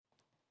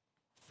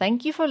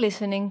Thank you for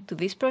listening to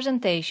this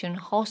presentation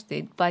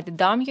hosted by the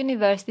Durham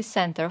University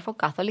Center for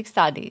Catholic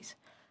Studies,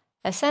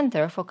 a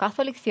center for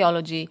Catholic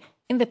theology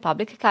in the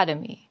Public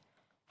Academy.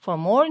 For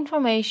more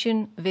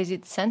information,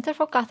 visit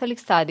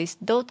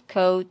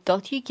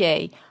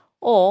centerforcatholicstudies.co.uk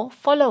or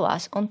follow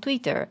us on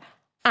Twitter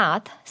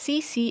at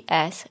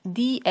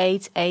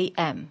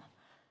CCSDHAM.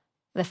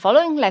 The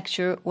following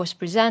lecture was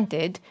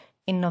presented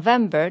in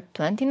November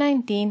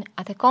 2019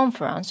 at a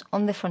conference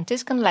on the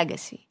Franciscan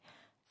Legacy,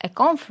 a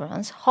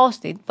conference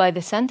hosted by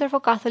the Center for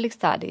Catholic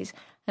Studies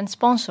and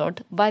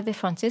sponsored by the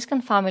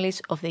Franciscan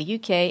families of the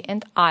UK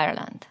and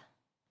Ireland.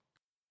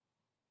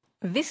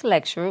 This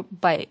lecture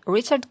by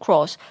Richard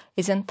Cross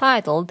is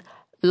entitled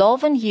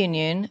Love and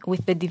Union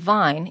with the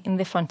Divine in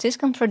the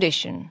Franciscan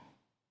Tradition.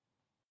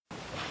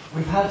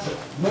 We've had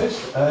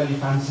most early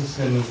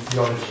Franciscan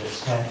theology,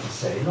 it's fair to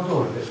say, not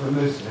all of it, but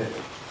most of it,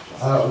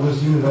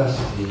 was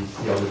university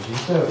theology,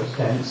 so it was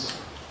dense,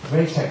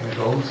 very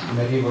technical.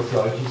 Medieval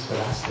theology,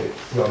 scholastic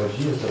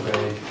theology, is a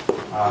very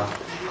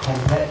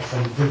complex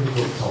and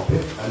difficult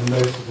topic, and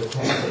most of the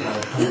texts that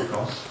I come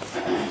across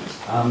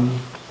are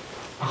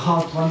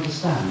hard to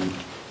understand,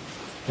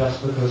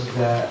 just because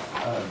they're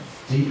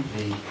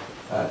deeply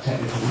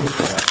technical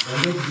literature. So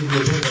I'm going to give you a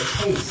bit of a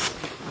taste,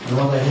 and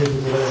what I hope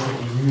is a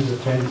relatively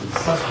user-friendly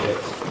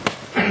subject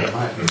that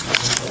might be of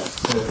interest.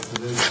 So for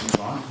those who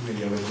aren't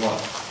familiar with what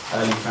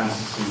early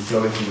Franciscan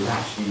theology was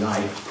actually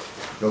like,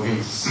 you're going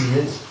to see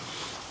it.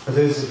 For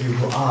those of you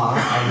who are,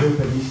 I hope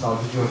at least I'll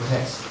give you a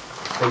text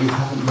that you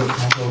haven't looked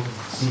at or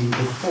seen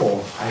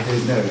before. I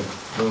don't know.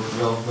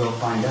 We'll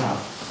find out.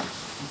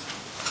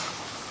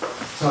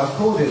 So I've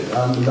called it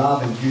Love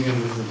and Union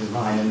with the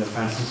Divine in the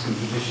Franciscan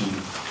Tradition.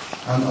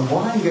 And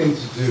what I'm going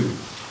to do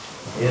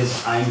is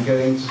I'm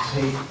going to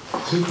take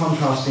two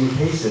contrasting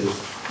cases.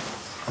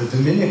 The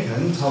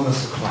Dominican,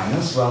 Thomas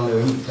Aquinas, well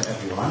known to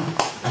everyone,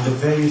 and the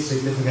very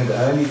significant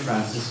early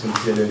Franciscan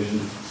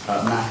theologian,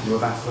 Matthew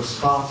of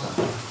Aquasparta.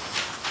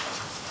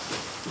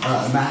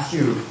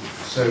 Matthew,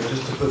 so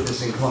just to put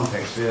this in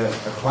context,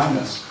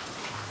 Aquinas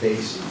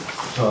dates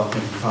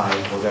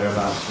 1225 or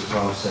thereabouts to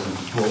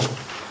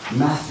 1274.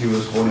 Matthew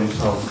was born in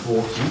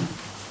 1240.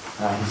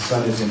 He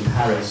studies in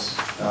Paris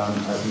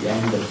at the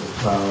end of the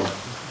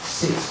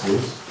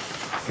 1260s.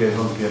 Goes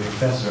on to be a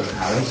professor at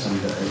Paris and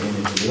in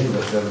Italy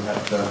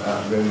at the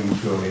Roman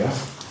Curia.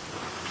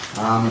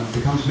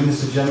 Becomes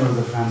Minister General of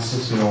the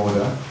Franciscan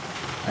Order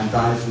and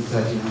dies in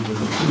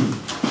 1302.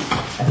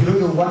 And he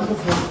wrote a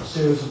wonderful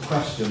series of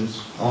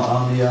questions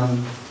on the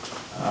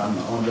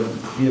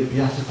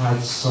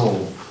beatified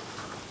soul.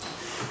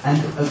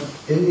 And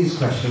in these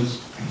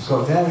questions, he's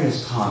got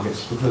various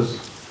targets because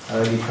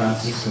early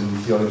Franciscan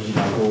theology,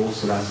 like all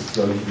scholastic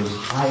theology, was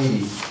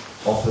highly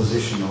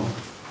oppositional,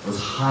 was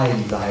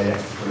highly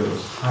dialectical, it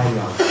was highly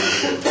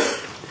argumentative.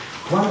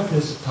 One of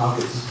his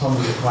targets is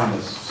Thomas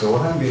Aquinas. So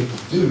what I'm going to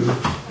do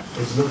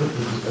is look at,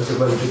 as it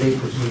were, the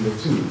debate between the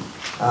two.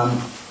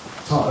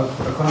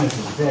 Aquinas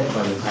is dead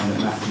by the time that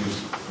Matthew's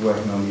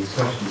working on these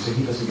questions, so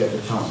he doesn't get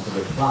the chance to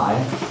reply.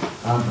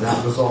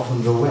 That was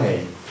often the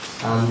way.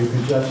 You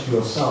can judge for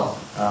yourself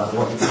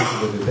what you think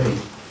of the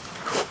debate.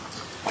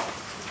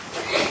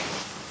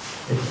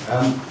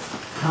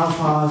 How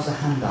far has the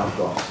handout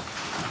got?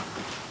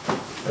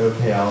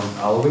 Okay,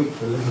 I'll wait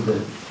for a little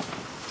bit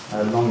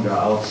longer.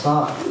 I'll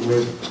start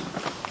with...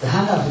 The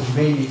handout is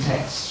mainly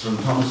texts from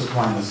Thomas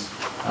Aquinas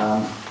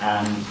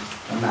and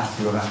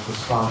Matthew of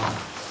Aquasparta.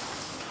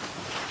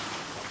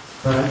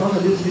 But I've got a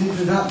little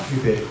introductory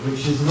bit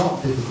which is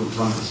not difficult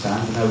to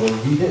understand, and I will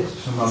read it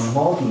from a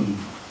modern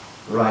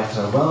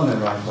writer,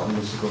 well-known writer on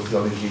mystical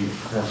theology,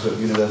 professor at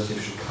the University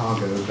of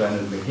Chicago,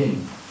 Bernard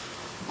McGinn.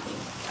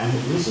 And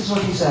this is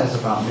what he says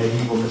about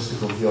medieval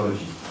mystical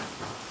theology.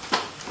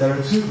 There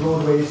are two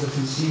broad ways of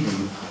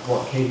conceiving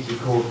what came to be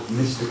called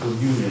mystical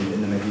union in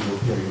the medieval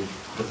period.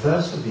 The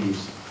first of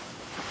these,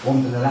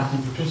 formed in the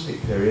Latin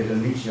patristic period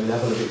and reaching a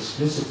level of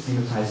explicit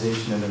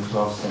thematization in the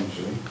 12th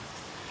century,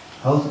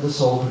 held that the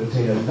soul could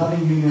attain a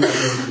loving union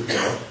with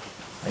God,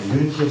 a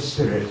unity of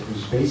spirit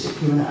whose basic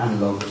human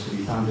analogue was to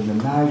be found in the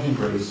marriage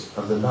embrace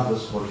of the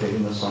lovers portrayed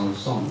in the Song of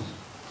Songs.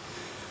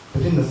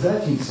 But in the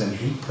 13th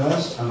century,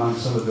 first among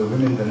some of the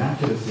women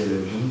vernacular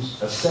theologians,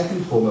 a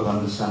second form of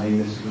understanding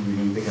mystical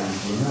union began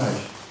to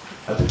emerge,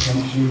 a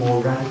potentially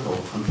more radical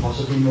and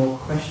possibly more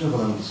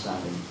questionable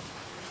understanding,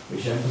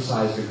 which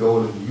emphasized the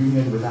goal of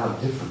union without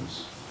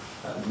difference,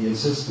 the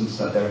insistence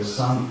that there is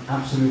some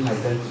absolute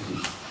identity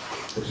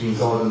between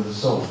God and the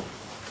soul.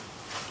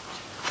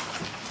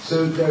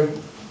 So the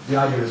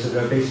idea is that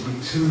there are basically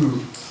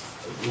two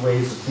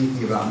ways of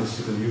thinking about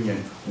mystical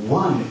union.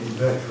 One, in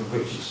virtue of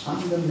which is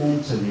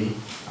fundamentally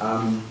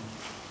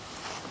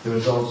the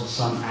result of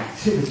some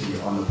activity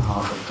on the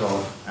part of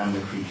God and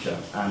the creature.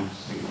 And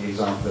the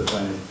example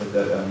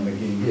that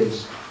McGinn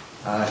gives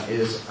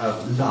is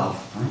of love.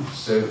 Right?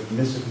 So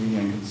mystical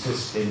union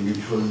consists in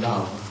mutual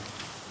love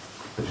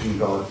between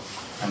God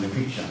and the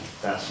creature.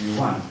 That's view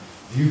one.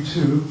 View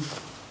two,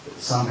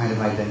 some kind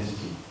of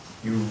identity.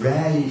 You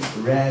rarely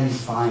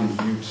find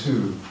view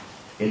two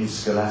in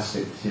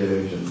scholastic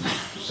theologians.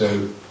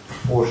 so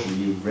proportionally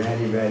you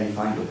rarely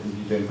find it, and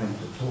you don't find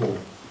it at all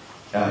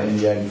in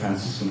the early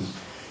Franciscans.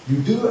 You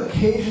do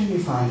occasionally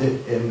find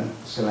it in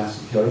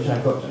scholastic theology.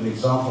 I've got an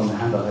example on the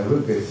handout. I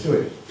won't go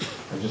through it.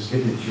 I've just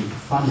given it to you for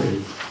fun,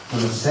 really, from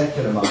a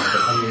secular master,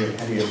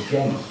 Henry of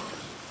Ghent,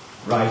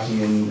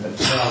 writing in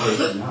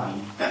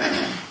 1289.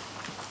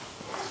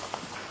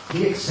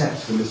 He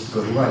accepts the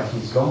mystical rite.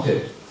 He's got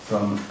it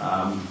from,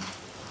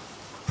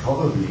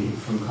 probably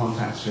from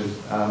contacts with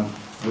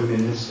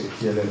women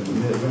mystics.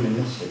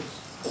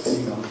 It's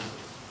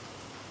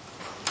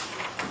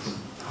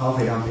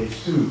halfway down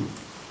page 2.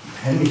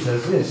 Henry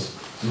says this: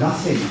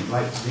 nothing,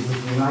 like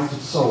with the united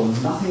soul,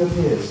 nothing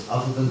appears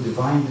other than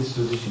divine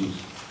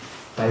dispositions.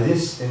 By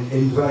this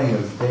indwelling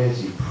of the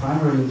deity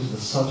primarily into the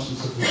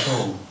substance of the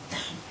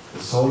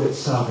soul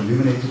itself,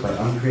 illuminated by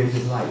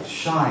uncreated light,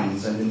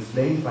 shines, and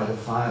inflamed by the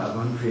fire of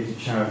uncreated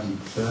charity,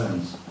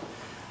 burns.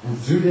 And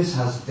through this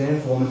has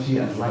deformity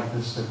and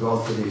likeness to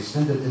God to the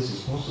extent that this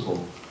is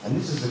possible. And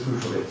this is the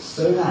crucial bit: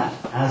 so that,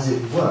 as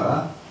it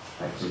were,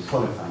 actually it's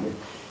qualifying it,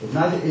 it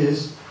neither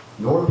is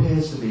nor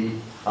appears to be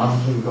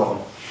other than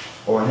God,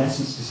 or an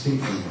essence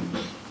distinct from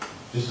him.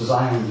 Just as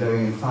iron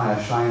glowing in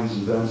fire shines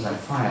and burns like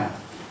fire,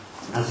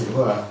 as it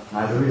were,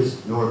 neither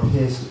is nor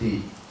appears to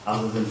be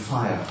other than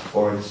fire,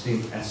 or a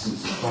distinct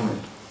essence from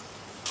it.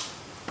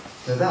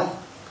 So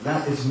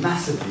that is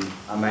massively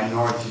a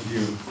minority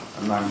view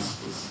amongst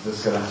the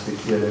scholastic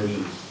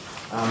theologians.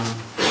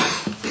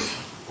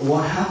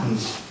 What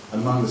happens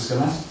among the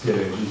scholastic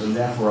theologians, and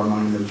therefore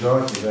among the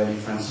majority of early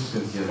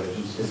Franciscan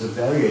theologians, is a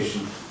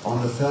variation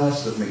on the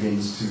first of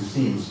McGinn's two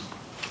themes.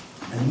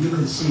 And you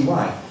can see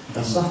why.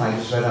 The stuff I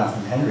just read out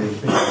from Henry is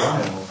pretty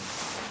wild.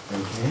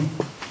 Okay?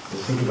 So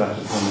think about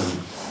it for a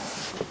moment.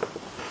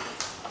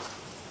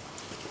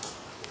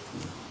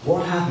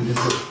 What happened is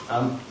that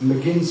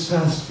McGinn's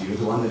first view,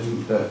 the one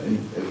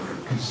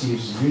that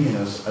conceives union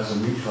as a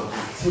mutual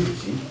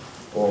activity,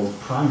 or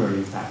primarily,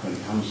 in fact, when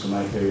it comes to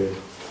my period,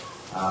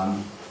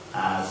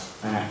 as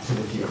an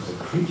activity of the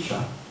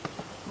creature,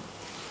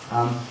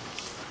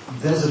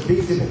 there's a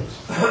big debate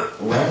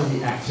whether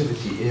the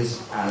activity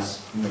is, as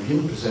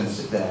McGinn presents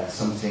it there,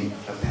 something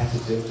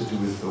appetitive to do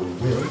with the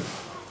will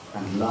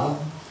and love,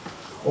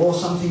 or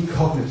something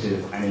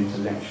cognitive and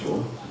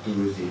intellectual to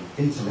do with the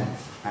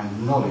intellect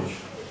and knowledge.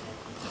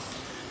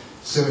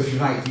 So if you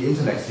like, the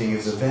intellect thing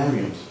is a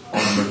variant on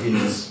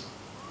McGinn's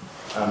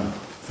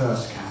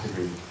first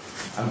category.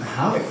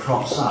 How it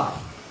crops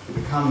up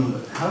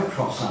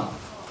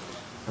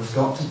has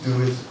got to do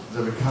with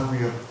the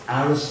recovery of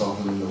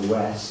Aristotle in the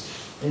West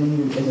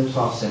in the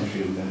 12th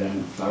century and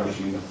then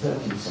flourishing in the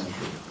 13th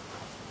century.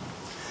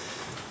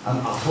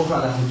 I'll talk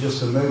about that in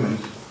just a moment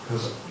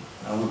because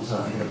I want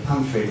to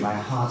punctuate my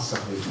hard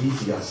stuff with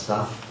easier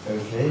stuff.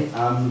 Okay.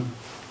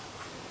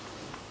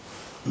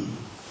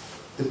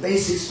 The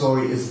basic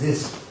story is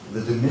this: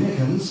 the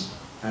Dominicans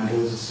and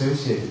those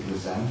associated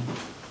with them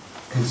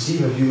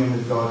conceive of union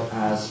with God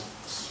as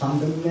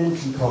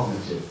fundamentally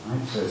cognitive,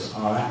 right? So it's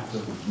our act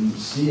of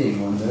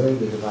seeing or knowing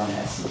the divine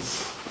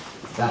essence.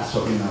 That's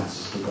what unites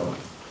us to God.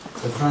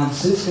 The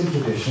Franciscan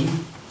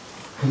tradition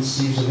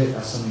conceives of it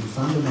as something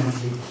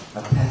fundamentally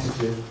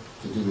appetitive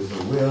to do with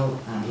the will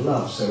and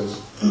love. So it's,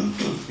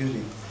 excuse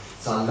me,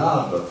 it's our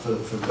love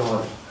for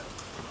God.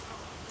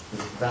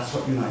 That's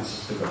what unites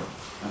us to God.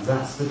 And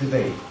that's the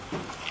debate.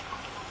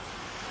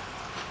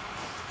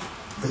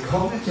 The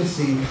cognitive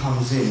thing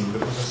comes in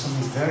because of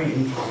something very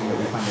interesting that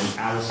we find in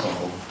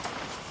Aristotle.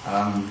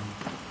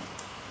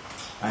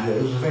 And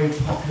it was a very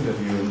popular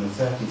view in the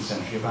 13th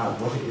century about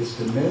what it is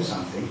to know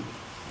something.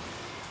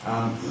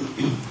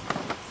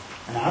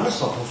 And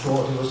Aristotle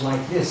thought it was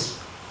like this: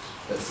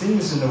 that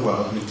things in the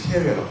world,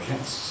 material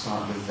objects,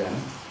 start with them,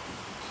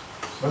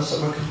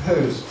 were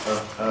composed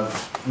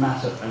of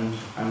matter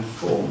and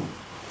form.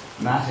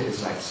 Matter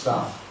is like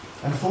stuff,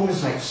 and form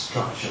is like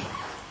structure.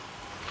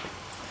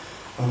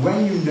 And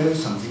when you know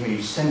something, when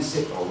you sense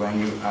it, or when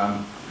you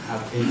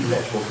have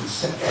intellectual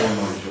conceptual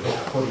knowledge of it,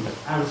 according to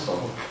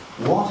Aristotle,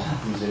 what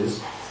happens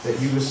is that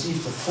you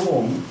receive the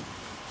form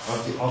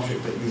of the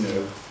object that you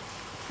know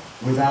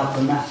without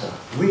the matter,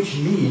 which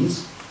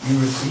means you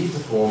receive the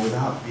form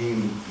without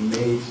being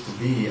made to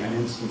be an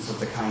instance of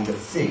the kind of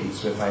thing.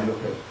 So if I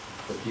look at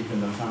the people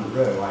in the front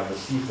row, I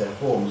receive their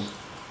forms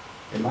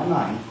in my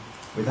mind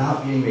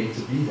without being made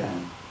to be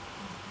them.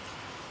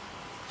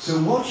 So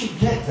what you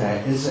get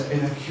there is,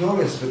 in a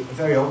curious but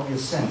very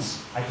obvious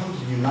sense, I come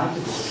to be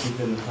united with the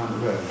people in the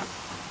front row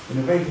in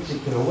a very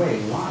particular way.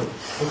 Why?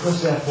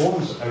 Because their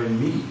forms are in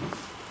me.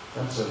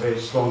 That's a very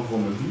strong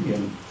form of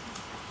union.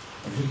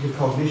 And if you get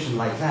cognition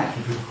like that,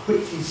 you could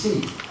quickly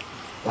see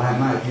why it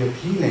might be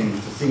appealing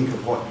to think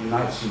of what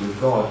unites you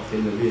with God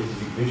in the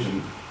beatific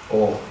vision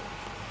or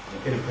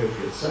in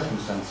inappropriate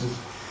circumstances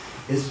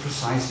is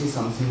precisely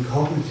something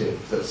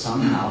cognitive, that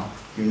somehow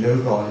you know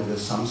God,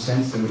 there's some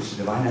sense in which the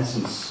divine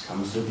essence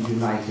comes to be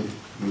united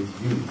with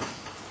you.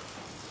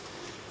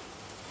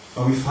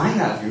 And we find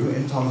that view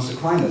in Thomas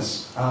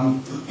Aquinas,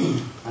 and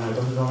I've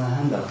got it on a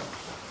handout.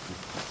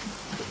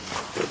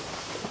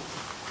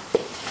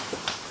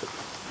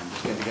 I'm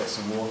just going get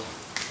some water.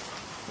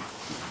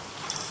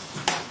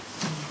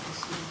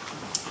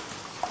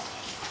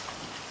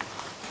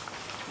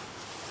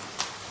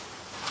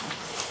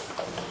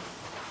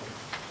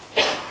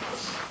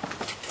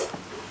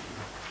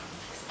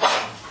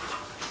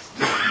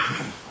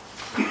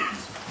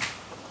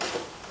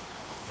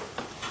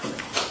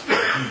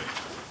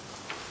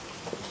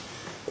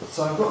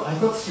 So I've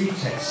got three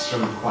texts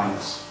from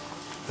Aquinas.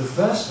 The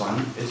first one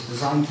is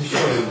designed to show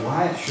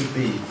why it should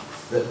be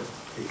that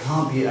it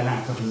can't be an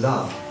act of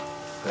love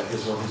that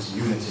is what is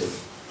unitive.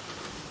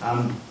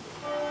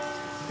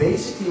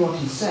 Basically what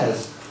he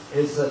says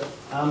is that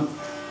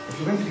if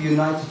you're going to be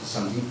united to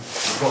something,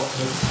 you've got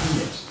to attain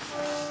it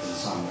in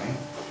some way.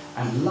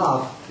 And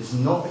love is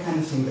not the kind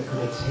of thing that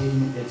could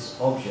attain its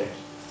object.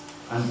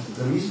 And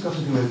the reason it's got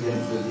to do with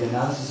the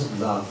analysis of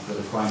love that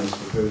Aquinas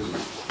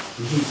proposes.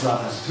 He thinks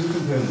love has two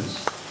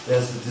components.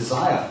 There's the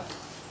desire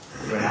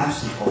for an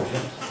absent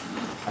object,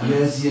 and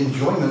there's the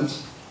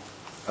enjoyment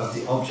of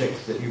the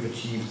object that you've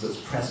achieved that's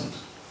present.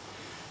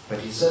 But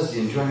he says the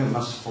enjoyment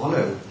must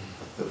follow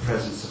the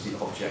presence of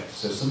the object.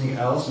 So something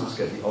else must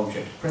get the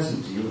object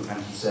present to you,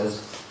 and he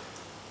says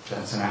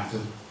that's an act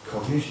of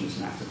cognition, it's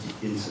an act of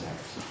the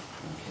intellect.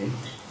 Okay?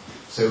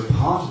 So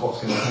part of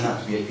what's going to turn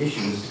out to be an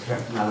issue is the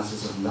correct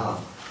analysis of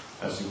love,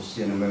 as you'll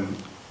see in a moment.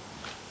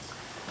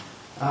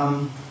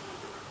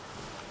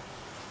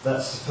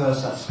 That's the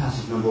first, that's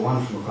passage number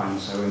 1 from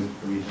Aquinas, so I won't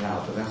read it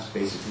out, but that's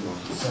basically what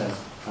he says.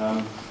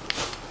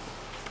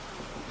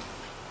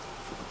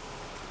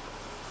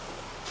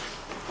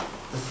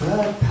 The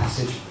third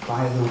passage,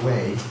 by the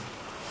way,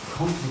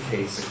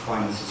 complicates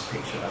Aquinas'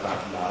 picture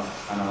about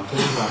love, and I'll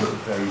talk about it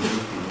very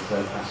briefly, the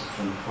third passage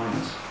from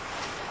Aquinas.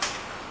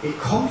 It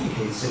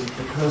complicates it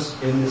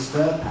because in this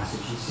third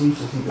passage he seems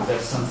to think that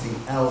there's something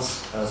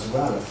else as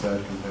well, a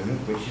third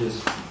component, which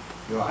is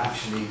you're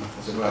actually,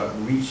 as it were,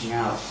 reaching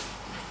out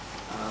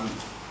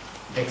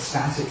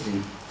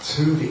ecstatically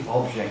to the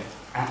object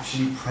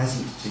actually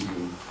present to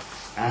you,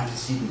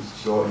 antecedent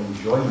to your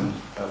enjoyment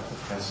of the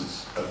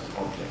presence of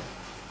the object.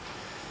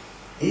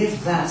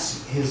 If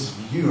that's his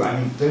view, I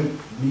mean, don't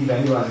leave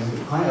anyone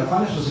who...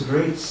 Aquinas was a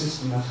great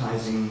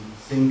systematizing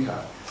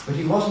thinker, but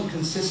he wasn't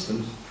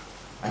consistent,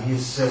 and he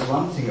says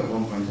one thing at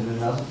one point and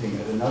another thing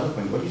at another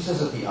point. What he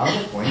says at the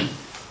other point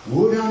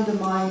would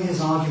undermine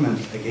his argument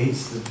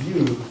against the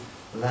view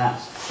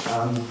that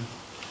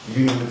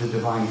union with the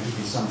divine could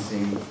be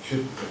something,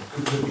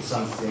 could be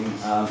something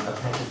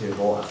appetitive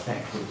or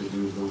affective to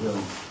do with the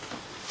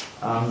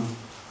will.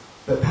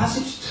 But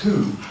passage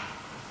 2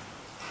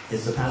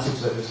 is the passage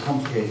that is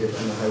complicated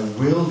and that I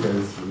will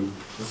go through.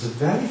 It's a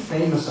very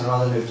famous and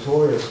rather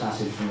notorious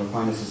passage from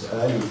Aquinas'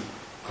 early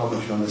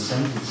commentary on the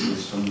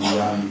sentences from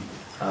the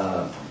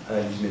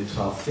early to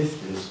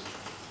mid-1250s.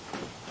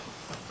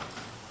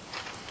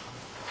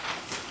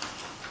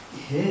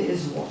 Here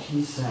is what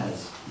he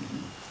says.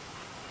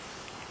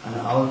 And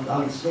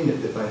I'll explain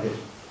it bit by bit.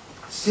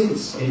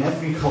 Since in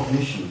every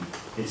cognition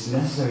it's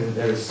necessary that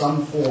there is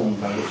some form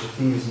by which a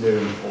thing is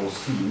known or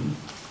seen,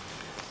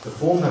 the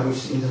form by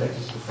which the intellect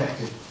is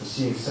perfected for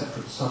seeing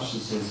separate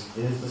substances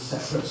is the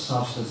separate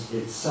substance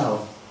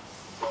itself,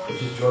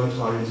 which is joined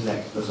to our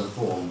intellect as a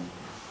form.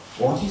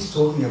 What he's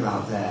talking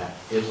about there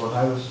is what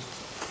I was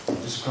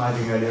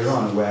describing earlier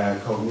on, where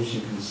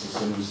cognition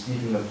consists in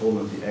receiving the form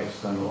of the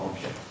external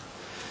object.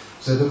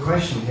 So the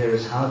question here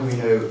is, how do we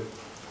know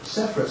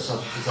separate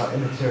substances are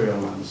immaterial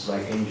ones,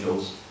 like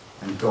angels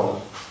and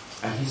God?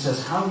 And he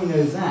says, how we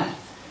know that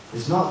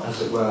is not,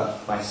 as it were,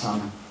 by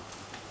some...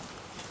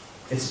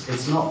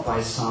 It's not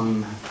by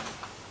some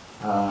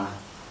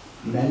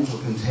mental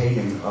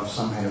containing of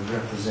some kind of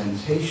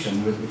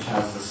representation which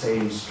has the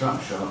same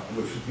structure,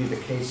 which would be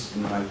the case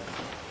in like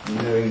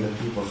knowing the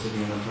people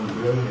sitting in the front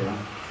row here,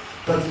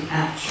 but the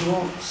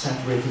actual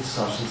separated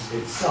substance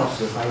itself.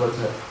 So if I were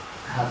to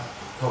have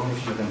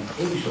cognition of an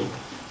angel,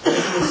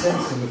 there's the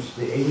sense in which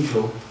the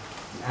angel,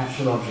 the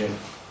actual object,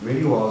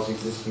 really was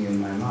existing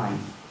in my mind.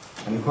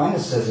 And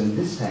Aquinas says in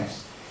this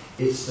text,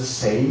 it's the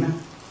same in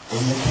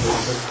the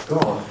case of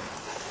God.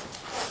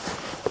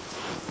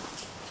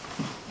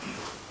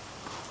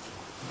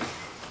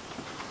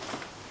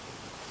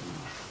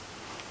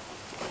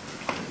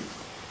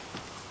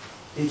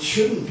 It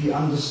shouldn't be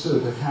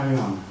understood, to carry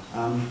on,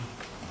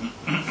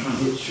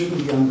 it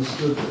shouldn't be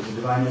understood that the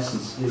divine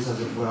essence is,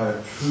 as it were,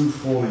 a true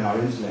form in our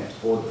intellect,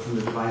 or that from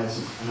the divine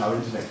essence in our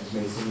intellect is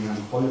made something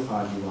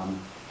unqualifiedly one,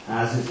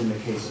 as is in the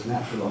case of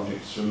natural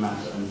objects from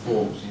matter and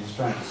form. So he's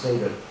trying to say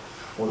that,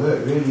 although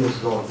it really is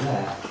God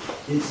there,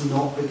 it's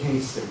not the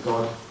case that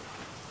God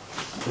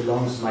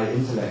belongs to my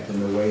intellect in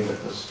the way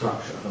that the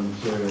structure of a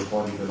material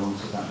body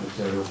belongs to that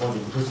material body,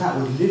 because that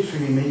would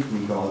literally make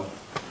me God,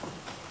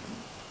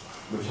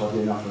 which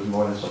oddly enough was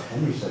more or less what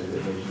Henry said a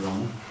bit later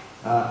on,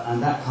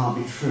 and that can't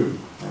be true.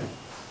 Right?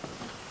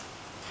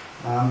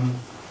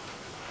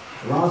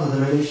 Rather,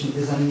 the relation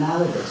is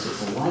analogous.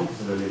 It's like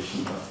the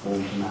relation of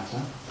form to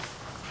matter.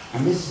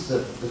 And this is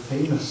the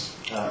famous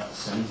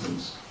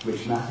sentence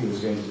which Matthew is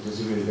going to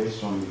disagree with very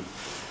strongly.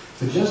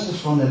 For just as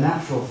from the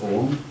natural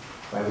form,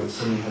 by which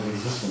something has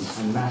existence,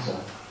 and matter,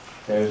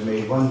 there is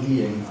made one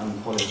being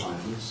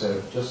unqualifiedly.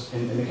 So just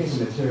in the case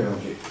of material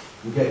object,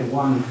 you get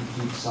one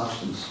complete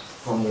substance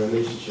from the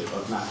relationship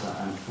of matter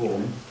and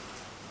form.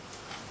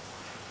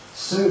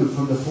 So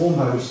from the form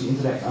by which the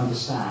intellect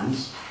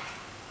understands,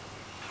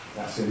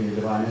 that's only the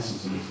divine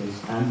essence in this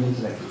case, and the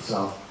intellect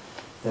itself,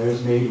 there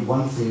is made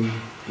one thing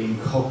in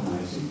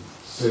cognizing.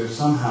 So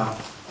somehow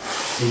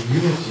the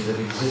unity that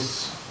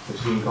exists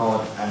between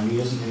God and me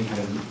isn't any kind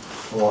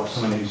of, or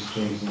someone who's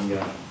changed the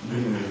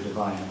union with the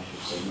divine, I should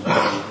say,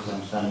 because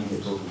I'm standing here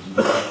talking to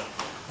you.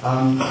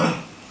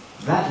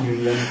 That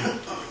union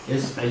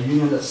is a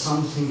union that's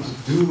something to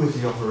do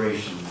with the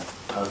operation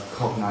of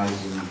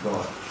cognizing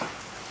God.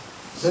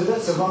 So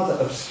that's a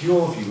rather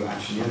obscure view,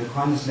 actually, and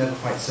Aquinas never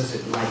quite says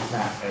it like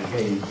that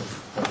again,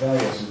 for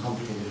various and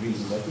complicated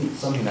reasons. I think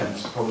something like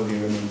this probably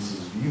remains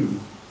his view.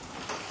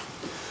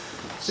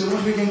 So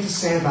what are we going to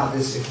say about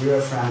this if we're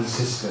a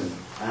Franciscan,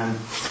 and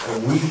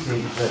we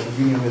think that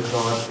union with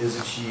God is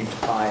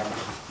achieved by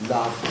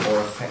love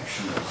or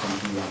affection or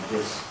something like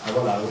this?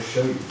 Well, I will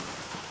show you.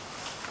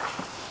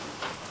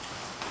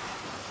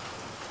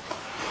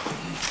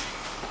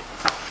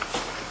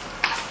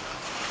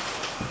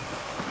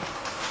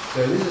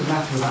 So this is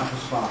Matthew of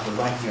Sparta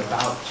writing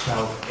about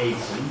 1280.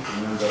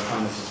 Remember,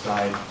 Aquinas has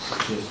died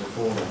 6 years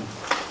before then.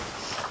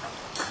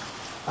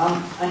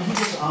 And he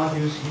just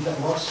argues that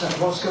what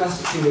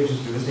scholastic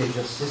theologians do is they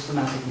just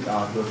systematically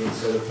argue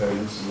against their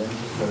opponents and then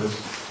propose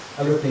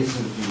a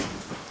replacement view.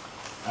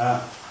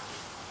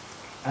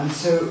 And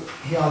so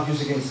he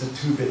argues against the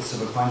two bits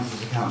of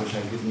Aquinas' account which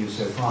I've given you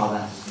so far,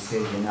 that is to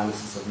say the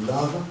analysis of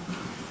love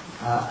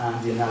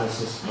and the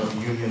analysis of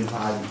union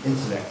via the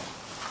intellect.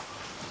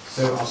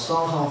 So I'll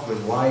start off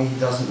with why he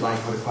doesn't like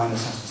what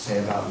Aquinas has to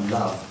say about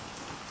love.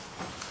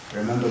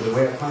 Remember, the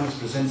way Aquinas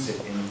presents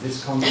it in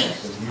this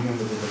context of union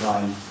with the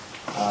divine,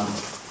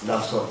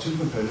 love's got two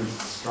components,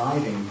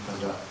 striving for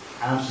the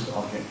absent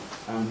object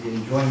and the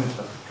enjoyment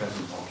of the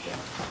present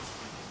object.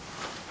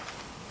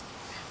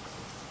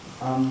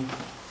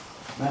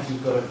 Matthew's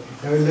got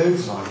there are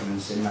loads of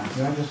arguments in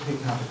Matthew. I just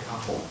picked out a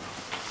couple.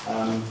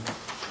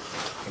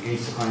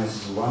 Against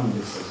Aquinas' one,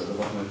 this is at the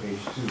bottom of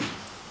page 2.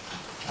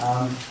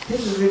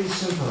 Here's a really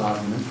simple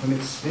argument from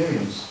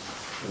experience.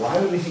 Why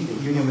would we think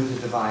that union with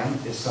the divine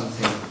is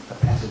something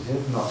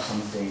appetitive, not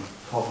something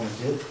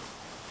cognitive?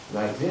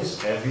 Like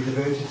this, every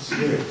devoted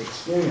spirit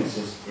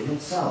experiences in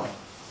itself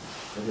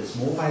that it's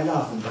more by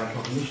love than by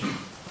cognition,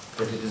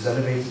 that it is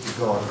elevated to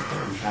God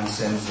and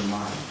transcends the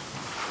mind.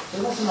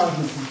 So that's an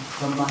argument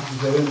from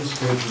Matthew's own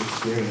spiritual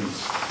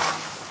experience.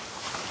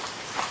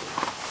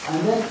 And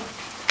then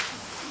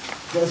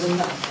there's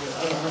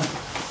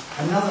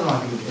another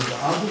argument is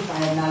argued by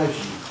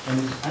analogy, and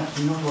it's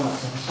actually not all that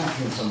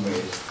satisfactory in some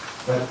ways,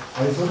 but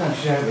I thought I'd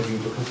share it with you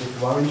because if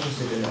you are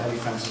interested in early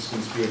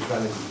Franciscan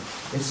spirituality,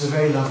 it's a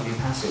very lovely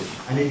passage,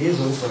 and it is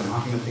also an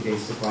argument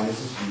against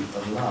Aquinas' view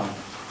of love.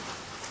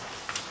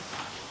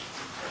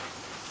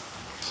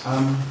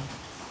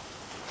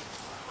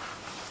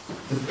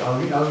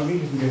 I'll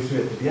read it and go through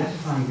it. The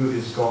beatifying good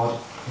is God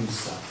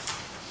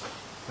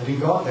himself. But in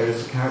God there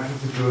is the character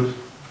of the good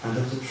and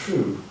of the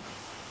true.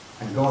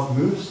 And God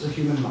moves the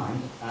human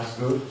mind as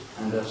good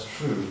and as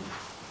true.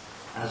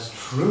 As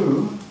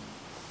true,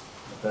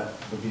 that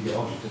would be the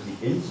object of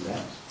the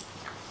intellect,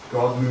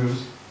 God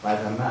moves by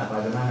the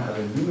manner of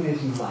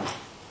illuminating light,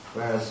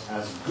 whereas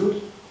as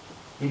good,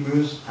 he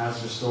moves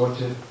as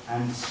restorative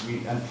and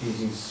sweet and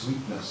pleasing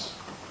sweetness.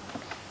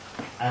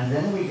 And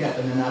then we get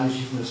an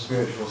analogy from the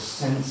spiritual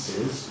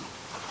senses,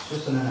 it's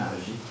just an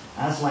analogy.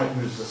 As light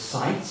moves the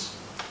sight,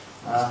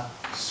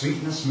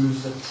 sweetness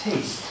moves the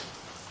taste.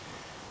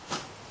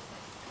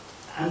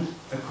 And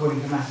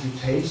according to Matthew,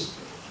 taste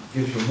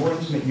gives you more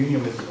intimate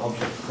union with the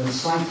object than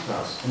sight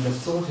does. And the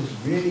thought is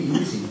really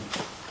easy.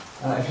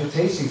 If you're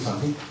tasting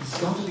something, it's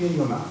got to be in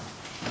your mouth.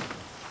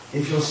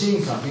 If you're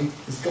seeing something,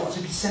 it's got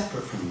to be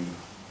separate from you.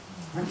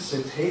 Right?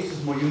 So taste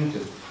is more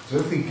unitive. So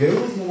if we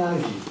go with the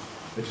analogy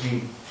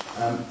between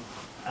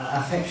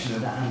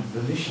affection and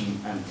volition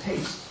and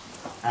taste,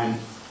 and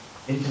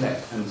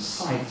intellect and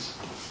sight,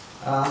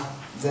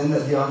 then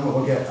the argument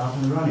will get up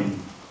and running.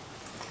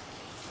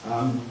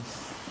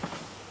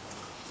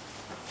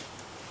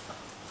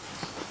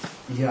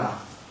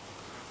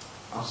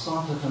 I'll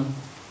start at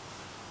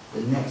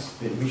the next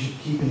bit. We should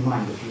keep in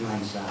mind a few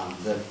lines down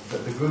that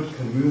the good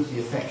can move the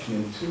affection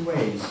in two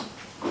ways,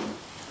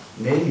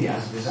 namely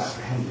as it is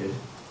apprehended,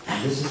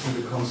 and this is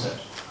through the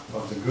concept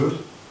of the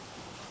good,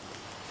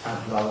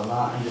 and blah blah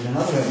blah, and in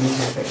another way it moves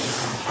the affection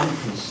through the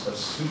entrance of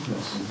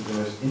sweetness into the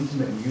most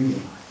intimate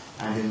union,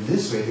 and in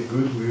this way the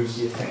good moves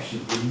the affection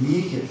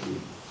immediately.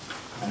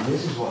 And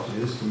this is what it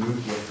is to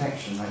move the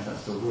affection, like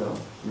that's the will,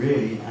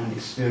 really and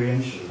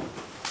experientially.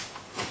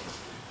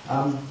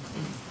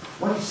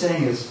 What he's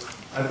saying is,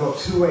 I've got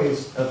two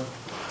ways of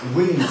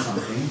winning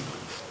something.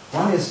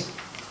 One is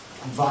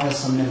via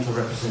some mental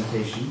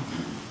representation,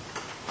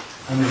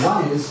 and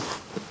one is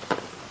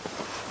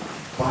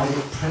by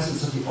the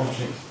presence of the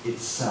object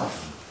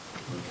itself.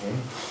 Okay?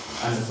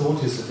 And the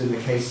thought is that in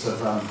the case of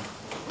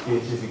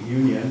beatific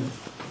union,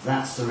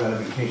 That's the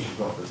relevant case. You've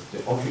got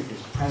the object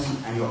is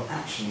present and you're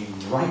actually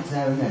right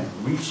there and then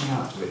reaching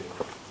out to it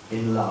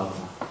in love.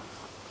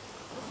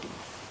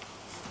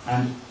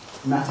 And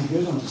Matthew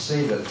goes on to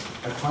say that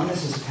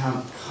Aquinas'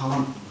 account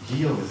can't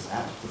deal with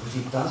that because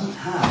he doesn't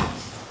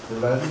have the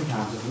relevant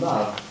account of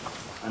love.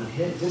 And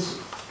here, this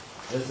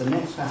is the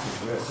next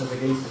passage where it says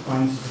against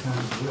Aquinas' account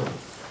of will.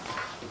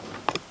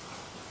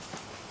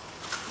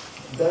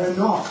 There are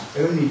not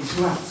only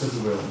two acts of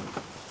the will,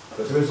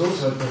 but there is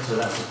also a bit of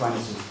that's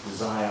Aquinas'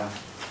 desire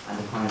and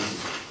Aquinas'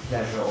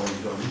 pleasure or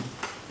enjoyment.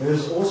 There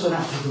is also an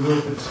act of the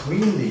will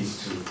between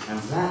these two, and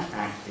that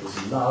act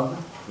is love,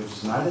 which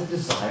is neither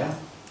desire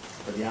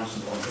for the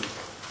absent object,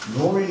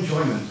 nor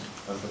enjoyment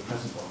of the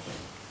present object.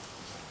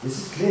 This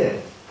is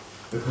clear,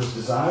 because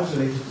desire is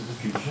related to the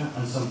future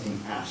and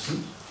something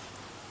absent,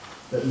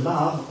 that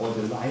love or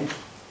delight,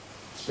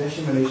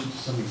 especially in relation to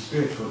something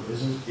spiritual,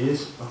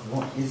 is of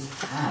what is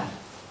had.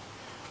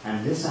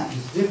 And this act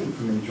is different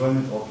from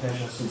enjoyment or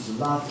pleasure, since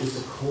love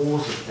is the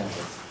cause of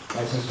pleasure.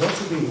 Right? So it's got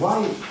to be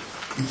why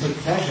you take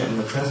pleasure in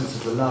the presence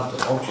of the loved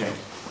object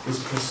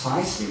is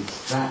precisely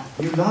that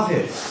you love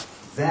it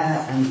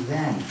there and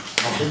then.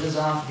 Not the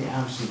desire for the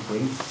absent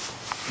thing.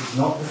 It's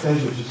not the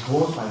pleasure which is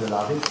caused by the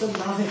love. It's the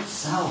love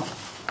itself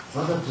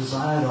for the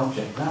desired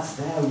object. That's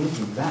there with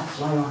you. That's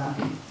why you're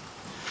happy.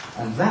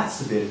 And that's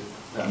the bit,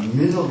 that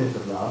middle bit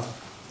of love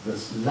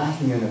that's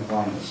lacking in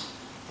Aquinas,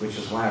 which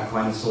is why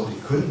Aquinas thought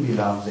it couldn't be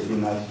love that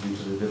united you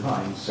to the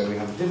divine. So we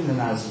have a different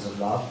analysis of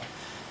love,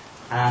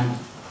 and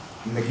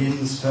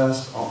McGinn's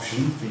first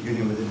option for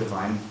union with the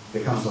divine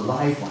becomes a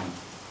live one.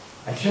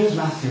 I chose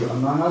Matthew,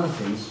 among other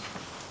things,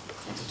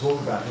 to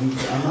talk about him,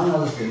 among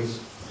other things,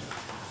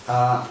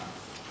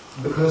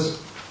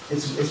 because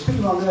it's pretty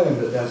well known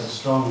that there's a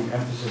strong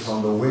emphasis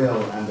on the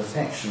will and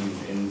affection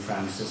in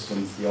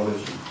Franciscan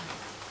theology.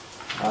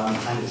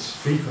 And it's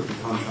frequently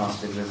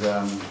contrasted with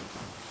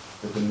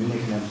the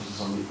Dominican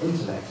emphasis on the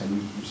intellect,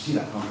 and you see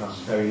that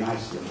contrast very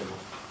nicely in the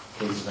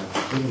cases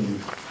I've given you.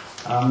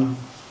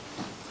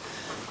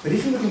 But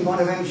if you look in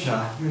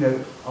Bonaventure,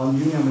 on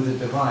union with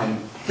the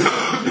divine, he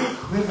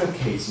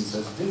equivocates and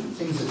says different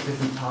things at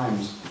different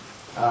times.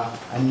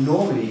 And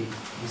normally,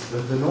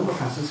 the normal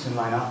Franciscan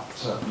line up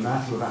to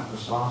Matthew of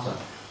Aquasparta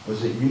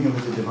was that union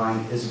with the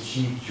divine is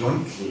achieved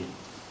jointly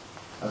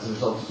as a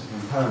result of the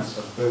concurrence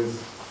of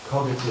both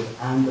cognitive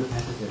and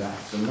appetitive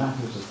acts. And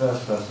Matthew was the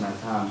first person I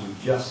found who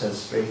just says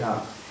straight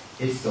out,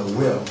 it's the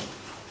will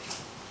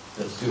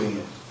that's doing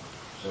it.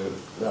 So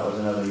that was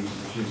another reason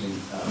for choosing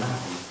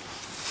Matthew.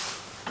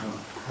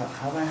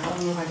 How long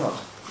have I got?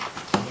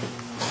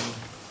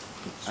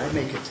 I'd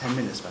make it 10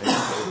 minutes, but I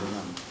don't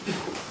overrun.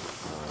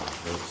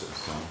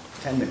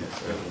 10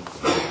 minutes.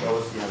 Okay. Well,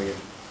 we'll see how we get.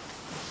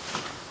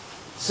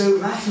 So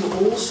Matthew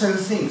also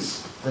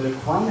thinks that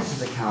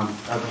Aquinas' account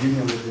of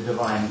union with the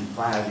divine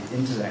via the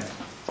intellect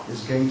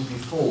is going to be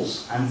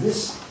false. And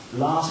this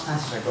last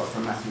passage I got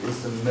from Matthew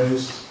is the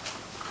most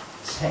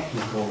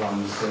technical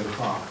one so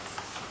far.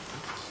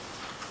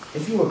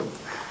 If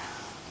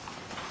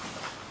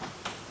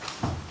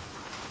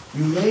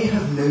you may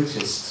have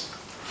noticed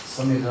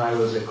something that I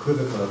was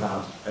equivocal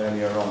about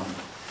earlier on,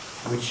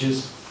 which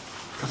is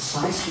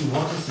precisely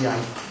what is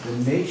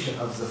the nature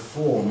of the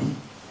form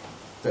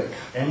that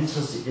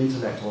enters the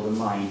intellect or the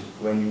mind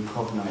when you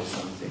cognize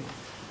something.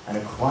 And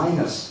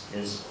Aquinas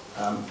is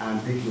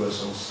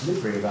ambiguous or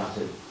slippery about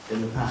it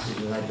in the passage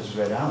that I just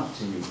read out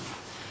to you.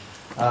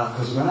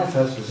 Because when I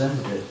first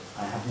presented it,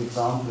 I had the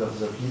example of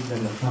the people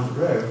in the front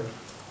row,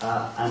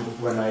 and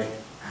when I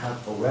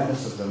have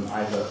awareness of them,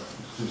 either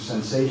through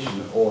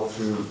sensation or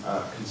through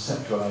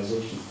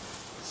conceptualization,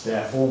 it's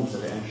their forms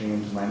that are entering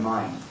into my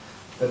mind.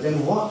 But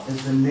then what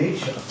is the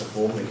nature of the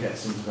form that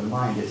gets into the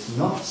mind? It's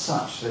not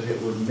such that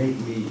it would make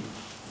me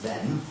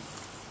them,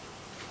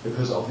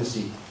 because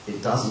obviously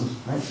it doesn't,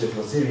 right? So if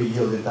your theory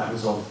yielded that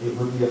result, it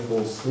would be a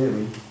false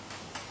theory.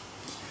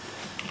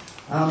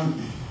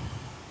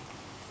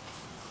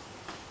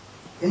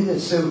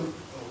 So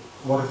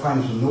what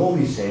Aquinas would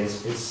normally say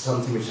is it's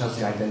something which has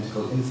the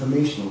identical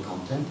informational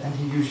content, and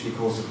he usually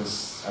calls it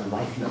a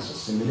likeness, a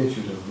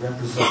similitude, a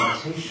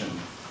representation.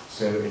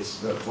 So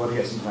it's what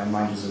gets into my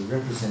mind is a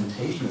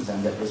representation of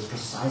them that is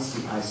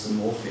precisely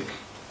isomorphic,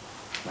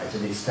 right? To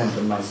the extent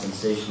that my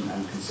sensation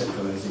and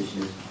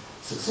conceptualization is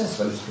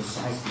successful, it's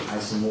precisely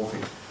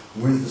isomorphic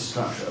with the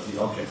structure of the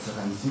objects that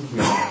I'm thinking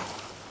about.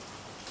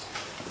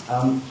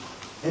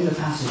 In the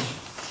passage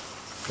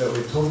that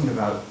we're talking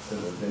about,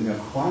 in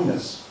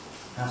Aquinas,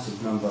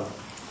 passage number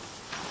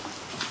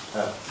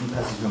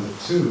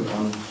 2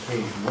 on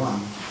page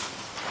 1,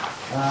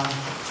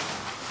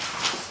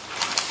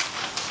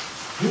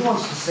 he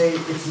wants to say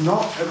it's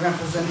not a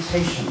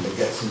representation that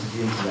gets into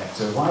the intellect.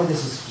 So why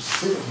this is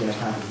specifically an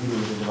account of union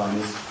with the divine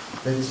is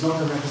that it's not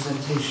a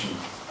representation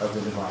of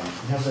the divine.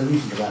 He has a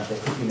reason for that. There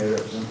could be no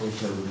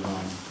representation of the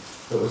divine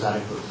that was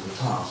adequate to the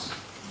task.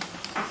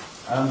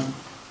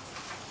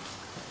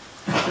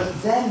 But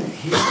then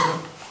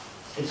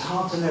it's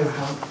hard to know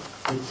how.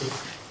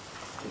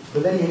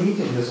 But then he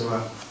immediately does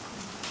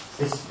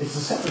it's the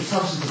separate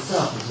substance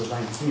itself, this is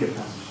line 3 of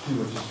passage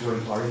 2, which is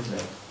joined to our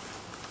intellect,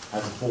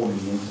 as a form in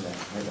the intellect,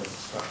 right, as a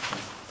structure.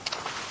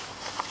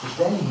 But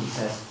then he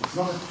says, it's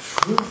not a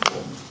true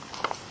form.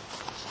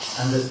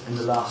 And in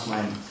the last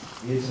line,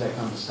 the intellect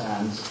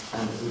understands,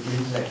 and with the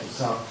intellect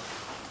itself,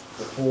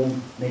 the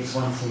form makes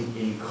one thing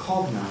in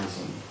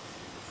cognizing.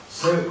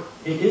 So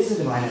it is a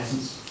divine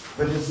essence,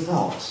 but it is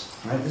not.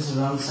 Right? This is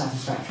an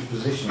unsatisfactory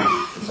position.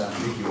 It's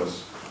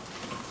ambiguous.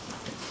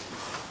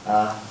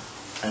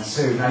 And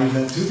so now you've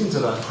learned two things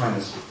about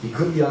Aquinas. He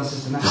could be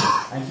unsystematic,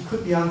 and he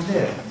could be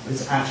unclear.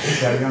 It's actually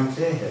very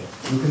unclear here.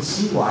 You can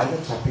see why the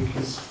topic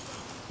is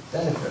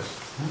delicate.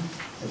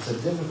 It's a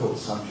difficult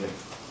subject.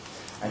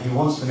 And he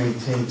wants to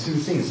maintain two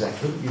things. There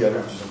could be a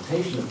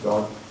representation of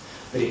God,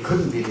 but it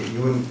couldn't be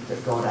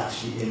that God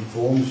actually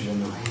informs you in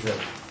the way that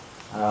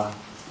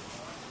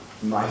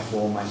my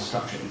form, my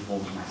structure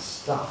informs my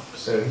stuff.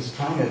 So he's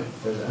trying to,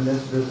 and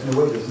there's, in a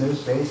way, there's no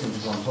space in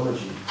his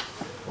ontology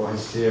or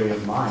his theory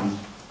of mind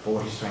for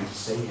what he's trying to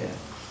say here.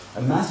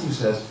 And Matthew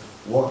says,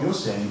 what you're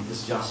saying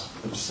is just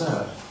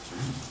absurd.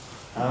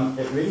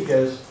 It really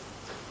goes,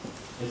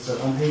 it's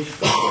on page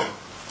 4.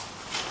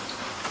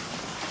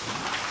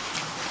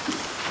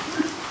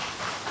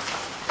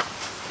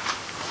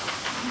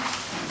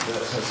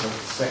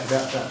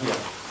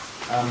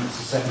 It's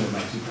the second of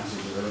my two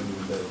passages, I don't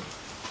even know.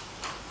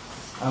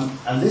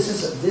 And this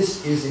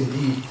is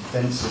indeed the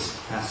densest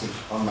passage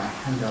on my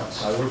handout,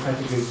 so I will try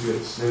to go through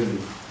it slowly.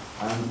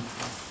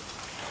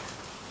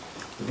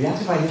 The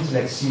beatified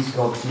intellect sees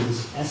God through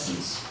his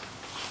essence,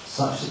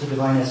 such that the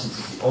divine essence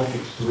is the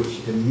object to which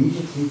it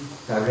immediately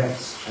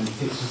directs and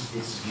fixes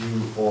its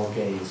view or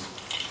gaze.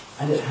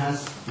 And it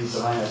has the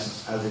divine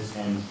essence as its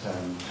end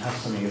term. It has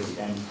something as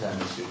the end term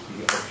as the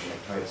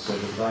object, right? So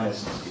the divine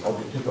essence is the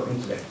object of God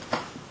intellect.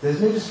 There's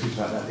no dispute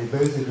about that. They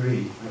both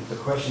agree. Right? The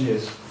question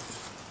is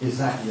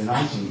that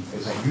uniting?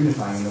 Is that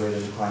unifying in the way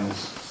that Aquinas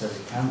says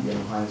it can be?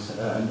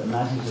 And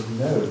Matthew says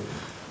no.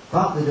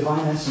 But the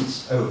divine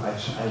essence, I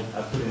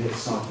put in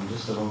itself in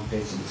just the wrong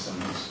place in the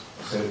sentence.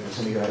 So it's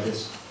only go like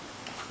this.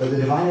 But the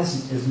divine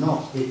essence is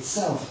not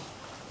itself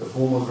the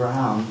formal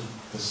ground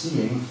for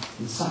seeing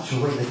in such a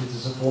way that it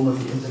is a form of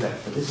the intellect,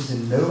 for this is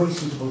in no way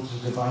suitable to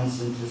divine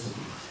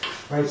simplicity.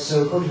 Right,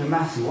 so according to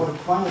Matthew, what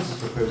Aquinas is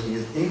proposing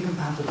is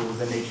incompatible with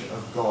the nature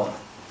of God.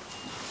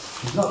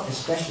 He's not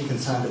especially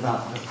concerned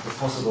about the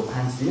possible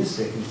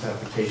pantheistic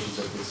interpretations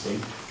of this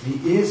thing.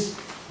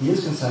 He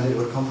is concerned that it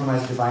would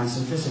compromise divine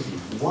simplicity.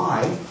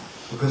 Why?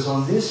 Because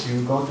on this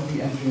view, God would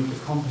be entering into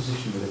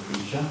composition with a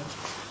creature,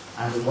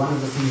 and one of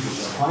the things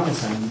which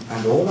Aquinas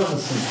and all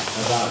others think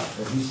about,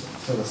 at least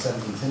until the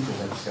 17th century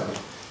I've discovered,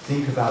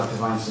 think about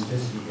divine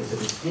simplicity is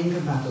that it's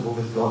incompatible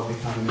with God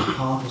becoming a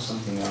part of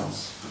something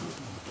else,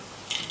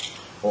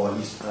 or at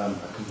least a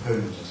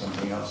component of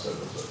something else, so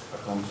a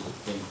composite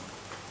thing.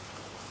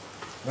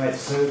 Right,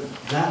 so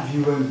that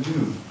view won't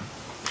do.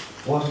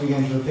 What are we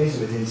going to replace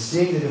it with? In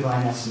seeing the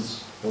divine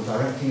essence, or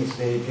directing its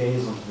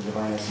gaze onto the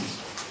divine essence,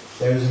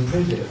 there is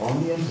imprinted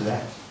on the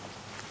intellect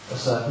a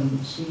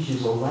certain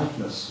species or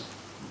likeness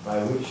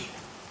by which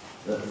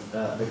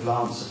the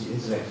glance of the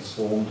intellect is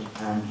formed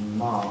and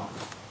marked.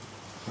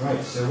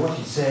 Right, so what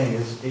he's saying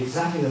is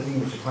exactly the thing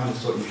which Aquinas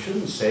thought you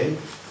shouldn't say,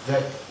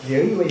 that the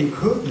only way you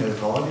could know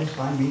God is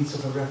by means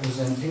of a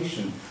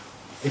representation.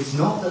 It's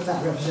not that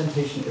that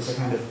representation is a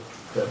kind of,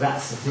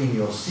 that's the thing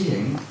you're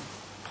seeing.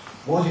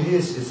 What it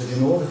is that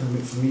in order for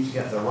me to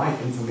get the right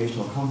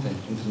informational content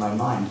into my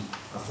mind,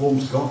 a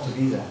form's got to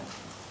be there.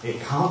 It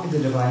can't be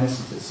the divine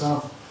essence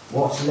itself.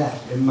 What's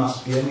left? It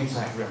must be an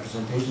exact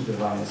representation of the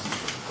divine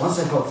essence. Once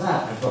I've got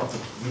that, I've got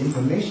the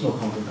informational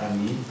content I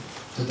need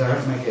to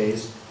direct my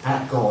gaze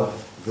at God,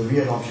 the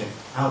real object,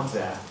 out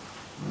there.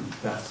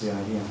 That's the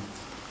idea.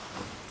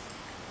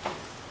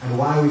 And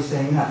why are we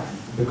saying that?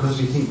 Because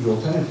we think the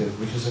alternative,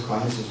 which is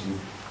Aquinas' view,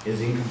 is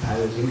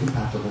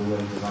incompatible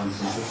with divine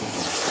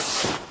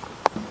simplicity.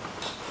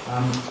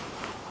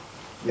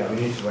 We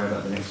need to worry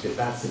about the next bit.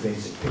 That's the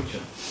basic picture.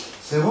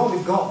 So what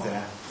we've got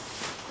there,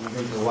 I'm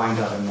going to wind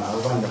up, and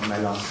I'll wind up in my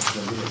last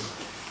couple of minutes.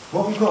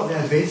 What we've got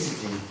there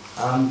basically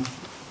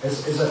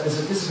is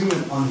a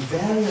disagreement on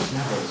various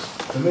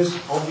levels. The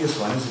most obvious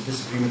one is a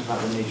disagreement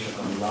about the nature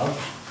of love.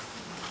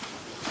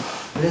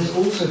 But there's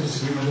also a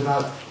disagreement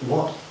about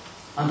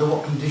under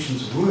what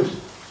conditions would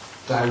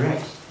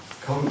direct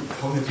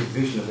cognitive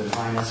vision of the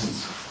divine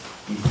essence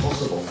be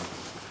possible.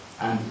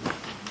 And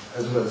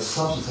as well, the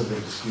substance of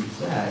the dispute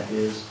there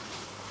is,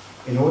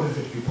 in order for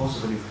it to be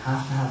possible, you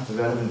have to have the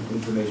relevant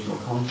informational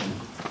content.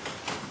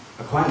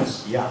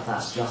 Aquinas,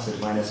 that's just the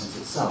divine essence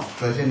itself,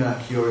 but in a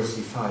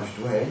curiously fudged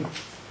way.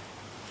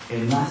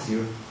 In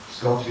Matthew, it's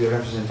got to be a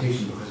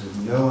representation because there's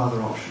no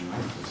other option,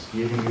 right? It's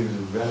giving you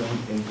the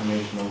relevant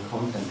informational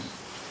content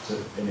to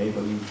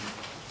enable you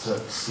to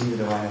see the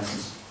divine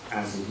essence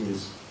as it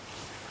is.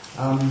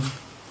 I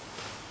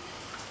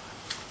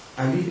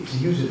leave it to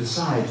you to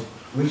decide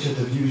which of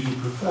the views you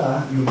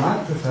prefer. You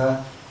might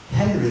prefer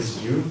Henry's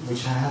view,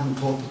 which I haven't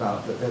talked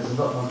about, but there's a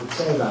lot more to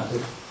say about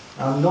it,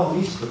 not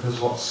least because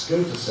what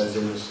Scotus says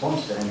in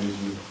response to Henry's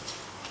view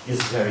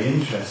is very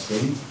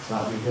interesting,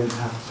 but we don't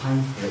have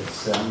time for it,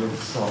 so I'm going to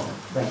stop.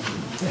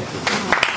 Thank you.